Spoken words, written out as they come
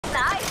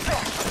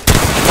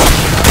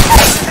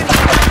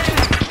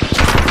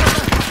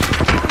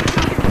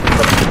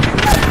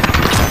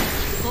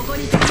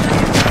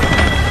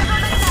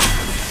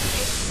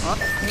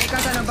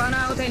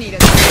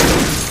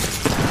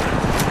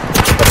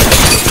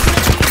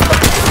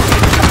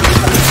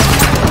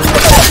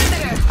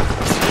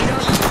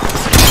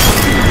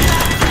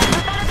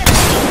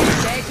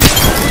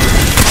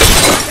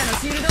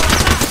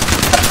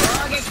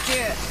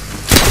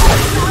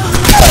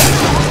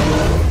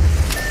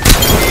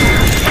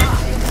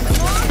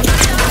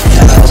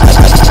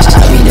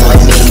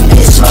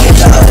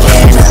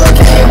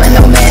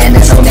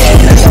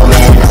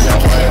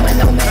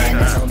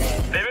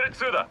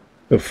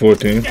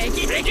14.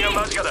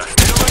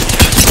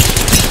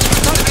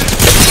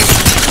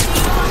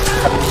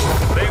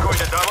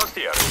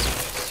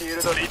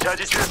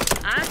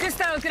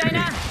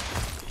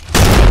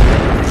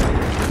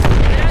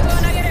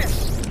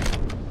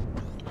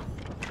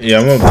 Yeah,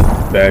 I'm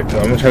gonna back.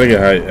 I'm gonna try to get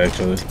high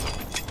actually.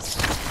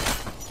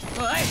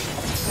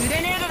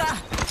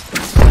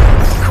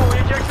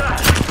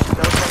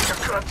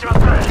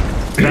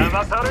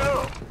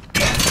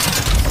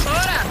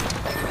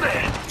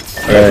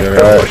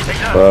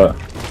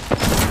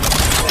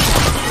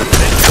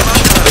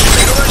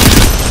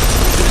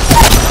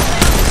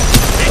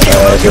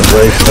 Good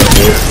break from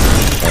here.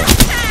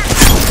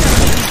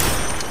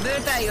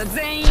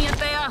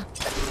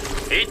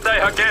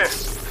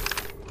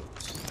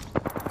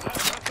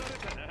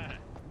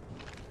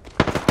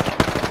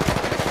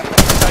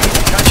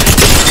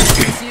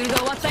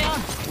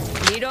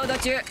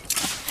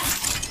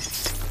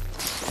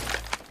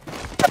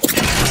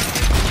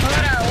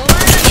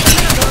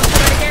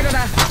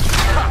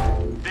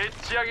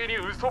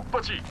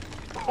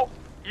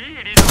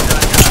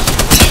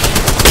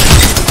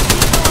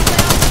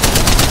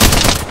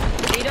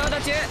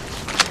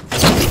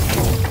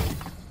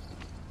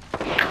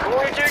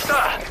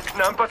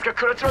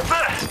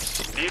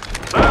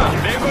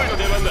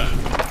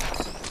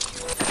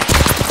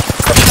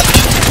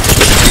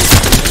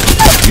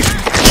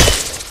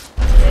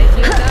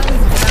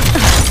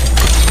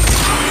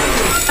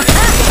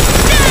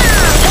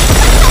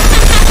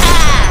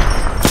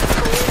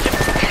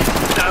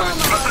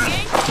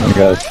 You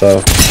got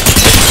stuff.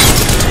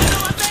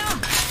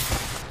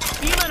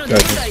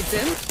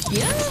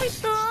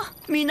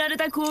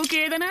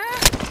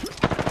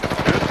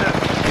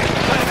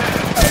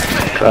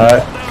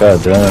 God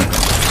damn.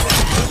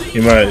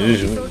 You might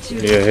just,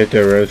 yeah, hit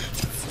that rest.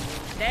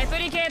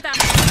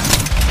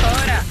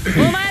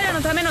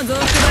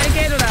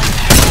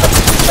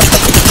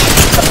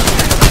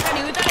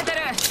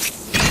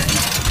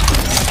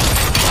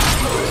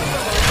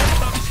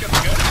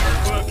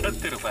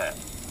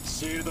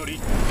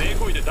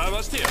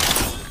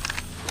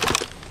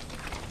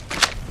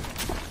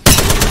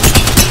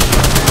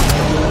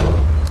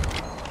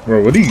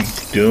 Bro, what are you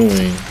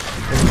doing?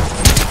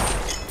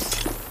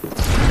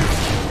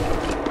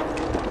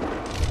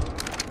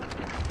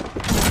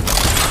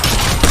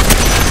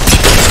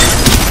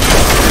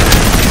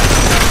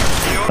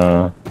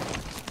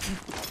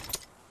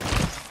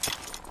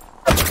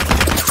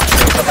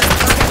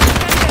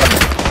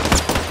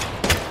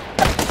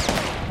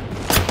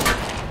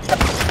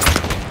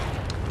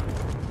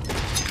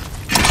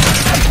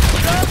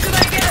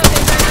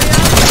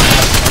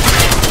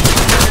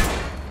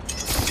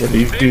 What are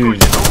these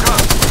dudes?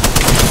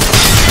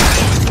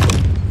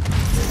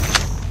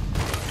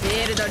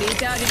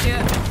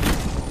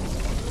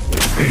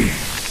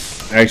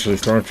 Actually,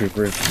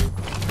 stormtroopers.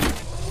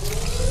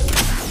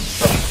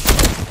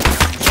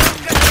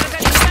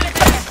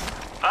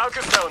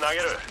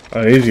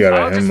 Oh, he's got a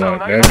hemlock.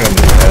 That gun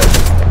is bad.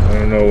 I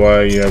don't know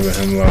why you have a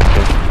hemlock.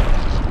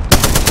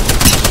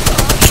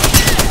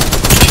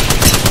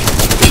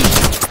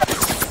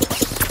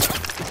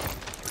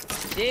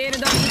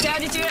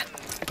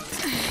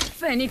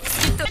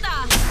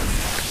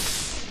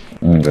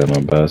 I ain't got no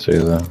bass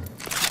either.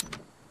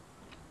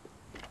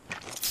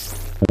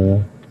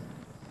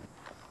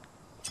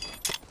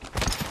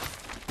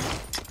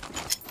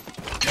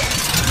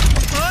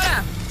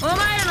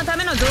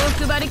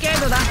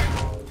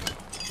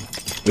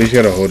 At least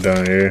you gotta hold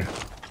down here.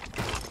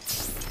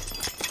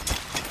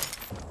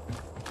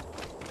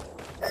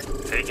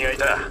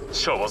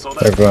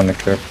 Everyone the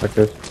care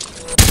package.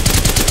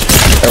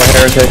 Everyone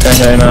here taking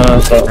here now,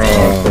 so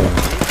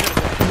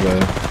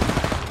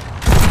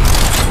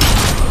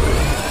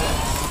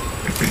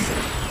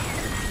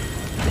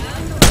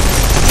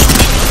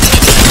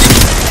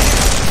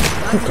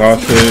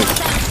Caustic.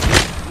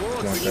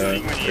 Not that.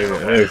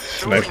 It's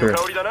sniper.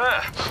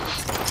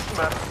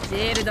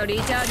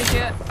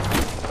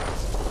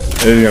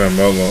 It's gonna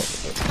melt.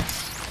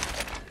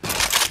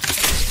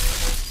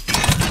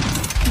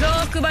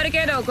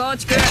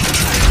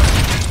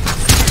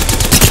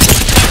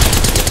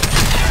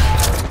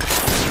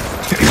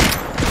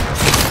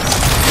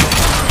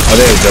 Oh,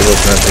 they have double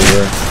sniper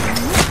here.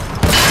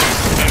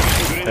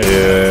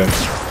 Yeah.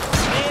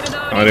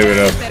 I don't even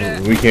know.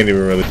 We can't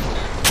even really.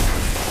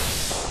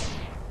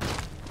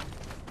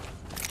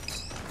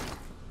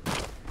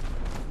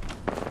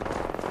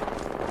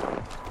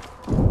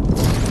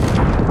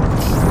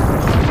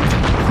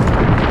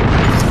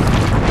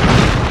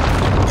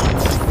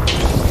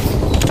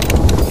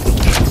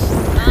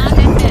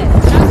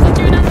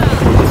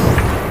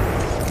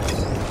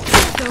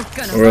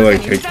 Or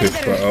like take this.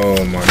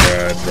 Oh my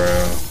god, bro.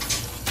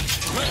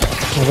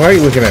 Why are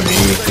you looking at me?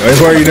 Like,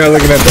 why are you not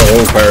looking at the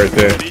whole fight right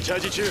there?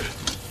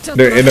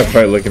 They're in a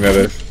fight looking at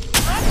us.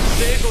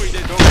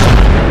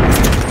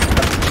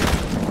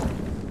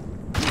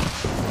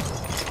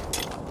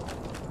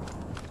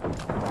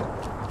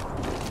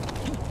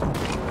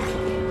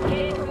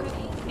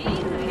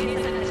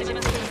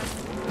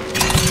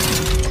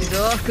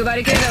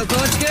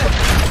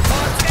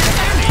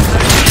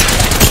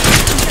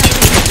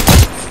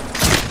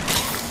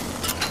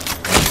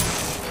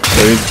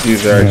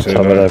 these are actually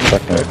top of that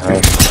fucking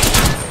house.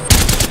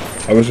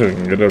 I wish I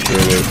could get up there,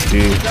 like,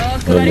 gee.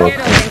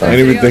 I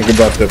didn't even think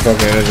about the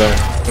fucking energy.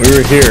 We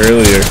were here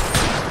earlier.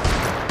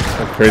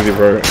 That's crazy,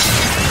 bro.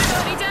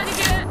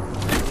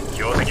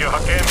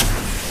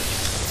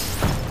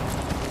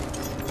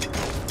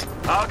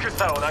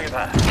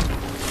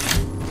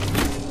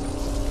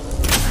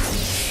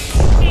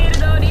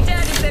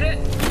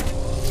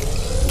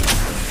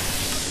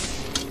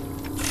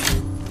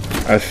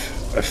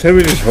 I said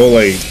we just hold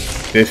like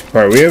this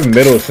part. We have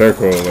middle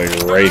circle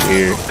like right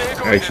here.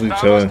 Actually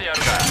chilling.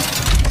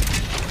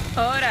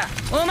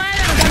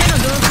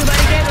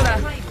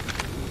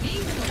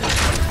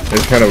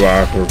 It's kind of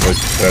awkward but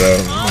set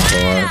up.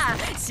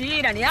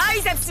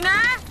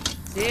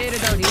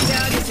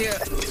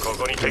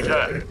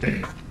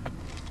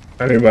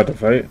 Are they about to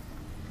fight?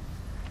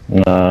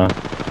 Nah.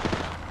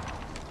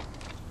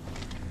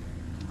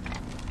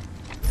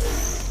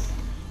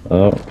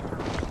 Oh.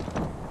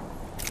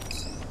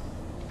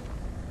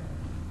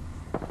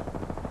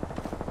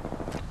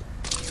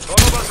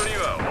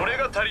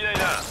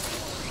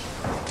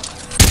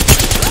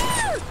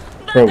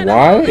 Bro,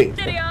 why?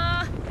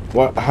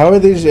 What? How are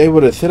they just able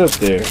to sit up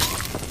there?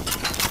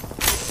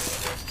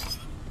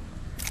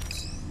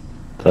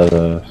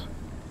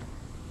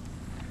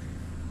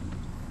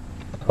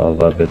 I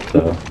love it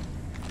though.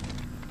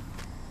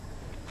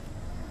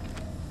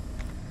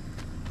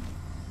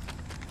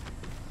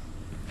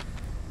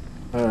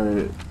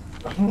 Alright.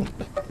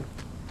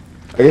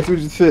 I guess we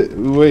just sit.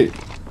 We wait.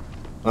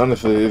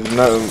 Honestly, it's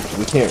not.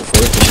 We can't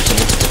force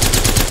anything.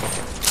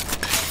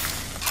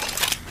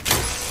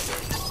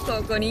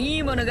 I'm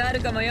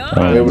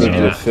able to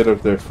just sit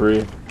up there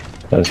free.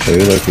 That's true.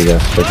 Look, you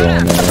got circle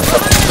on there.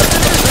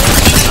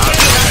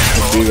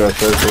 You got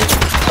circle.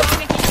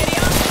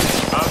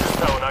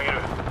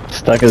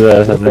 Stuck his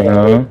ass, I think,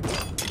 huh?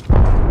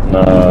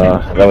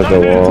 Nah, that was the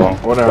wall.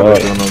 What are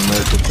they doing on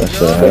there? That's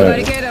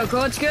right.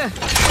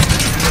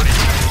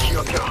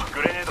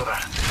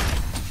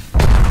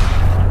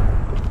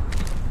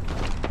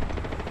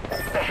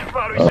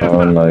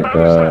 Oh my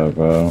god,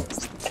 bro.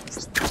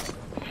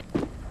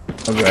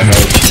 Okay,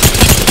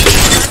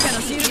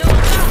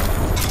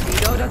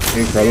 can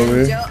you cover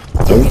me?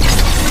 Nope.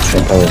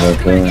 Can't cover that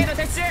thing.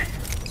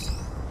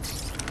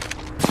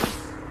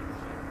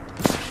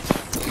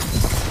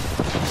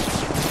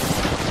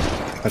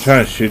 I try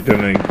to shoot them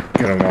and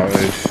get them all.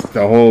 It's,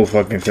 the whole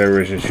fucking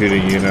server is just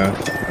shooting you now.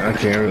 I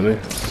can't really.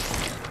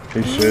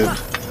 He should.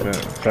 Yeah,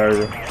 sorry,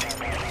 bro.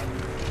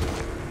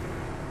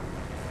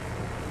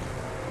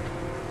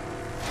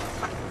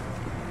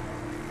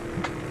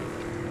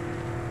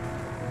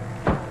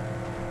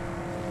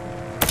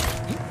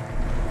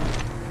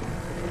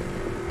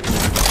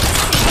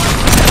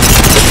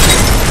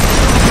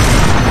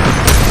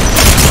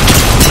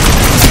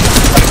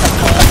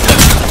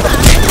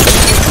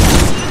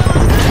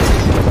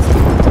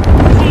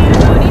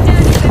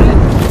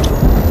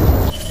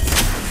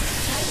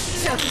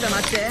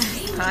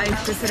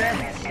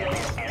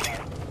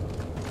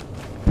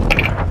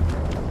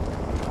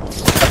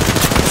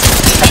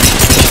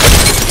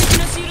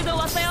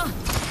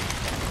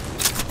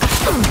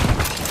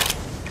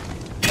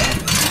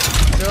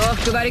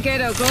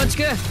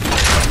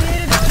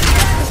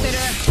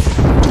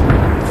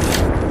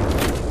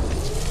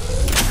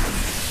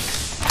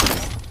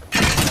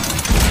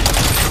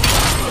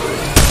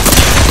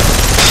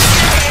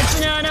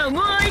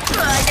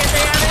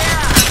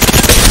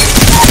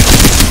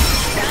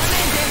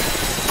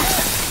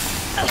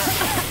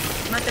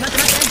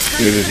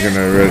 You're just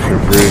gonna rush for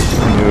free.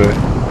 Anyway,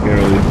 can't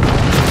really.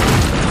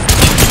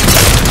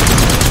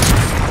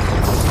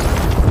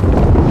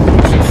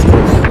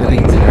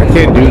 I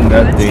can't do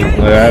nothing.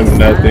 Like, I have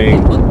nothing.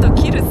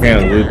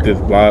 Can't loot this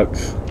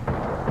box.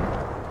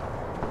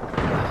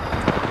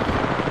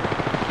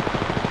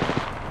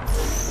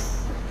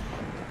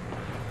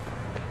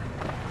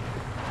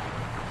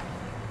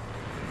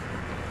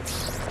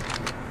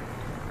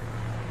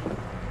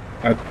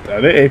 Are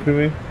they aping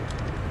me?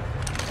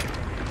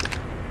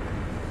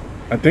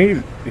 I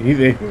think he's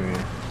aping me.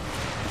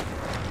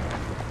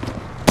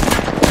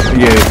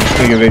 Yeah, he's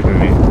thinking aping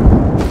me.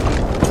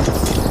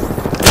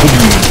 What are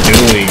you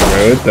doing,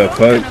 bro? What the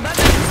fuck?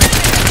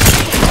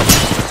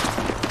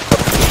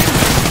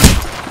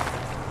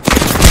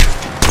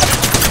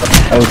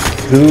 That was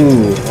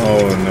two.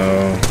 Oh no.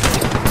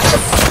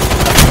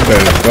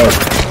 That is fuck.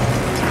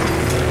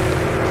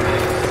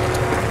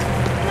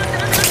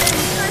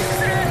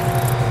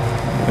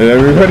 Is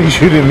everybody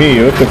shooting me?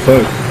 What the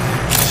fuck?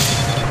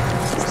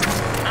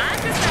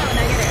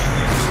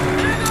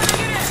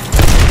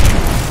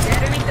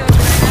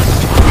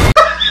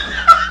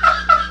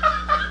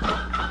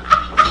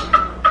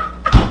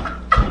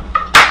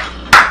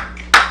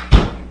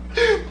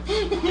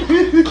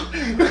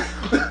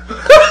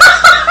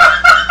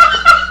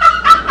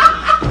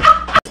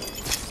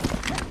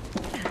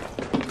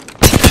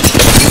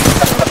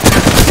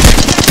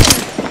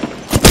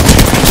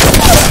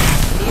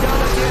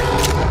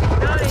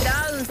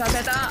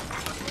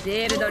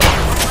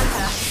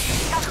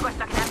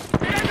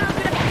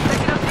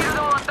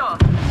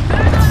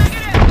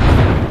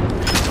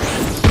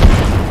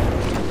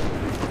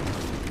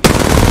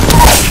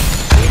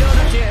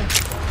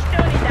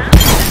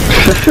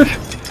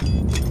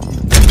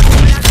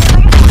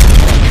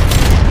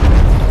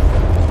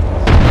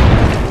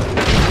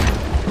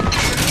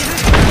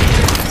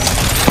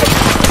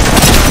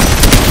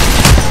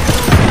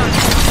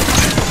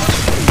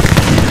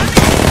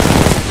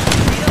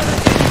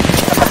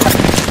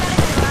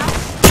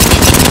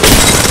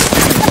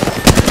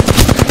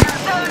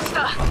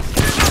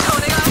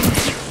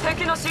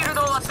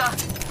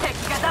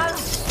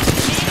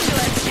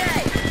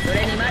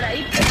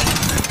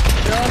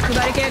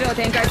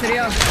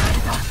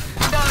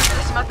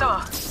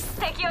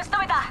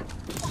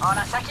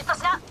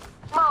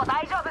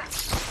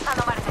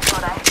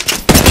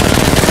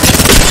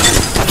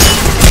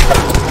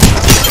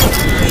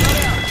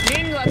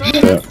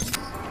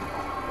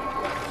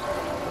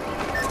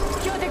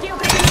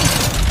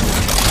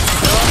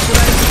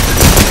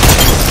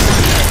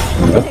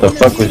 What the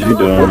fuck was you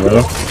doing,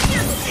 bro?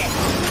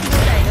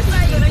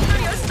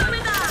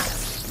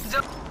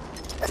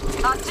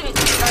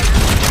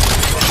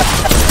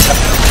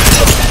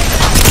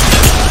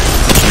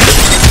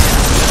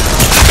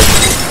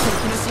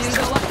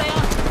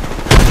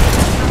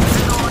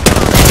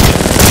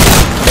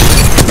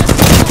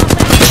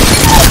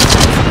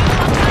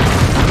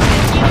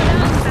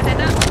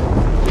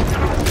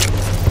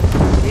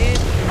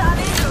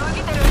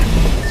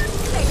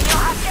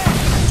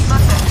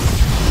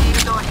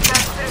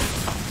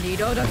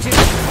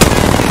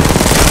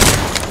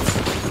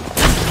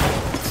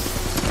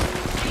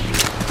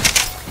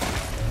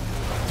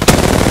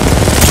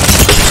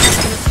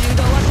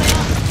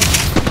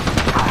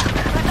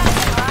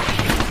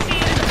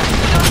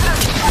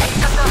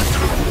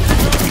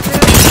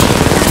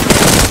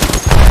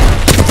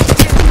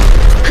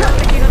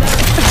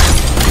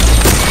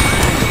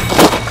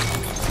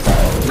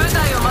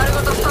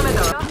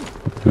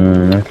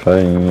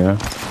 Fighting, yeah.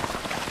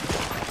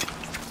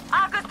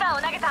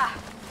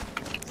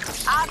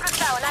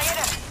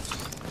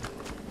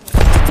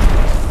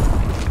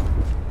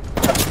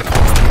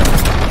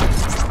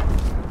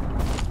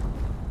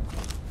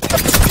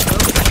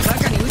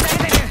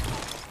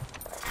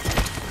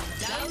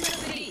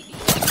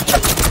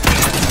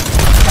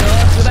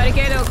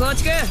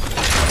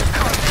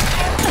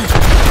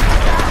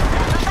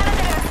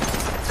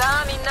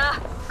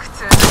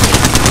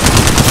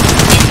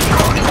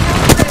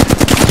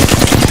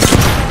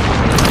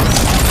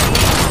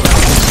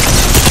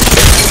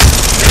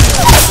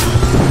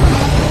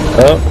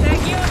 Oh.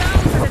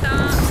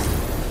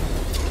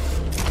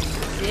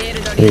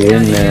 Hey,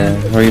 in there.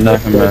 Where are you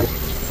knocking at?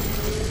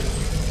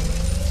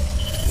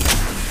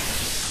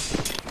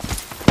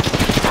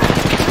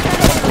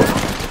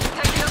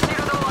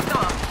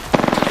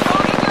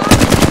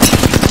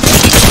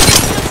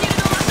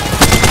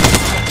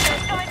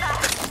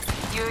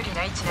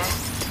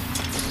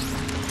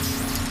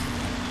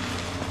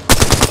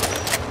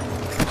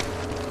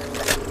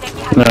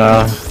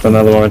 Nah,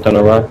 another one on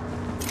the right.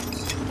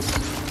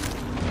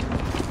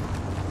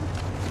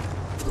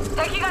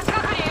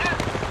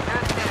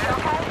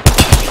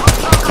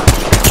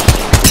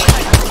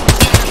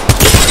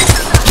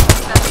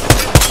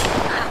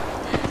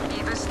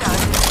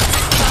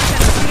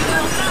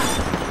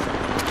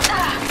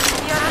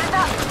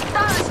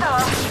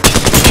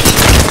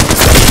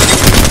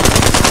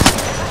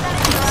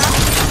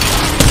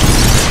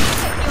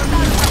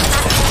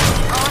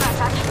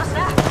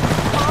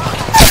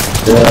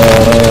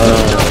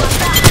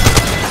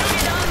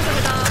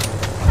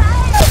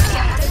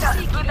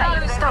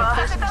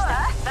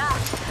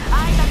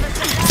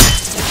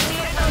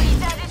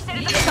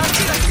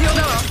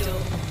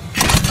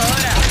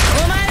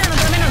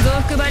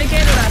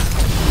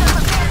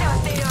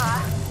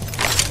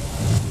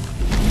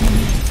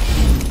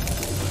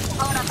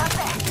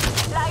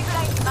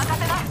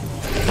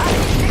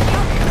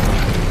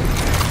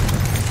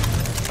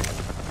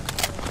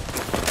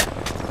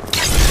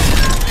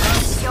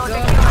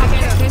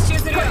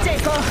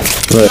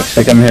 Look,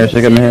 shake him here,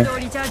 shake him here.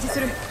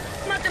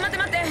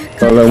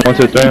 Look, 1,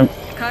 2, 3.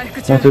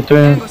 1, 2, 3.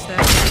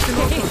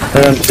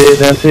 I don't see it,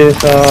 I don't see it.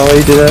 Oh, why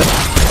you do that?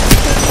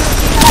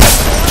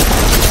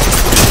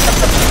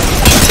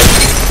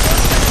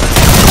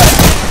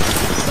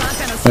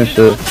 Oh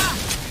shit.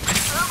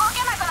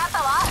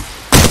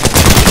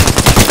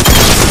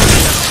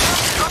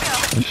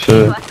 Oh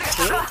shit.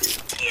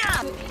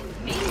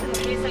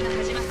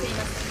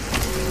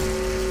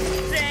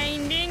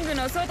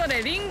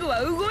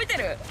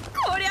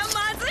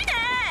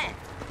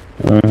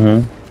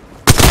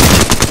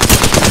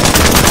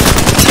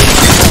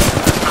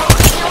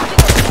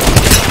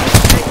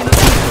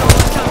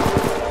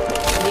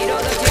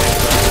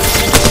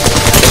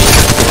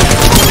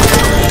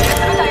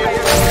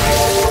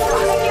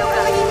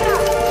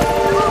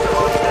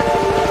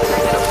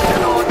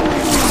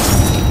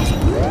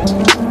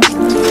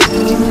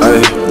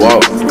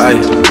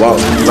 Walk,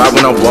 ride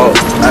when I walk,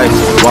 ayy,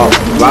 walk,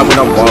 ride when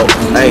I walk,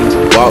 ayy,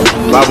 walk,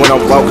 ride when I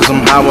walk, cause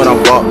I'm high when I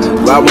walk,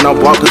 ride when I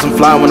walk, cause I'm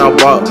fly when I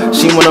walk,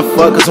 she wanna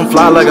fuck cause I'm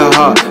fly like a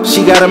hawk,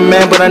 she got a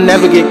man but I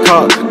never get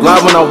caught,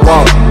 glide when I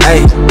walk,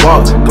 ayy,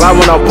 walk, glide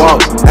when I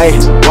walk,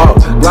 ayy, walk,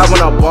 glide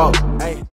when I walk.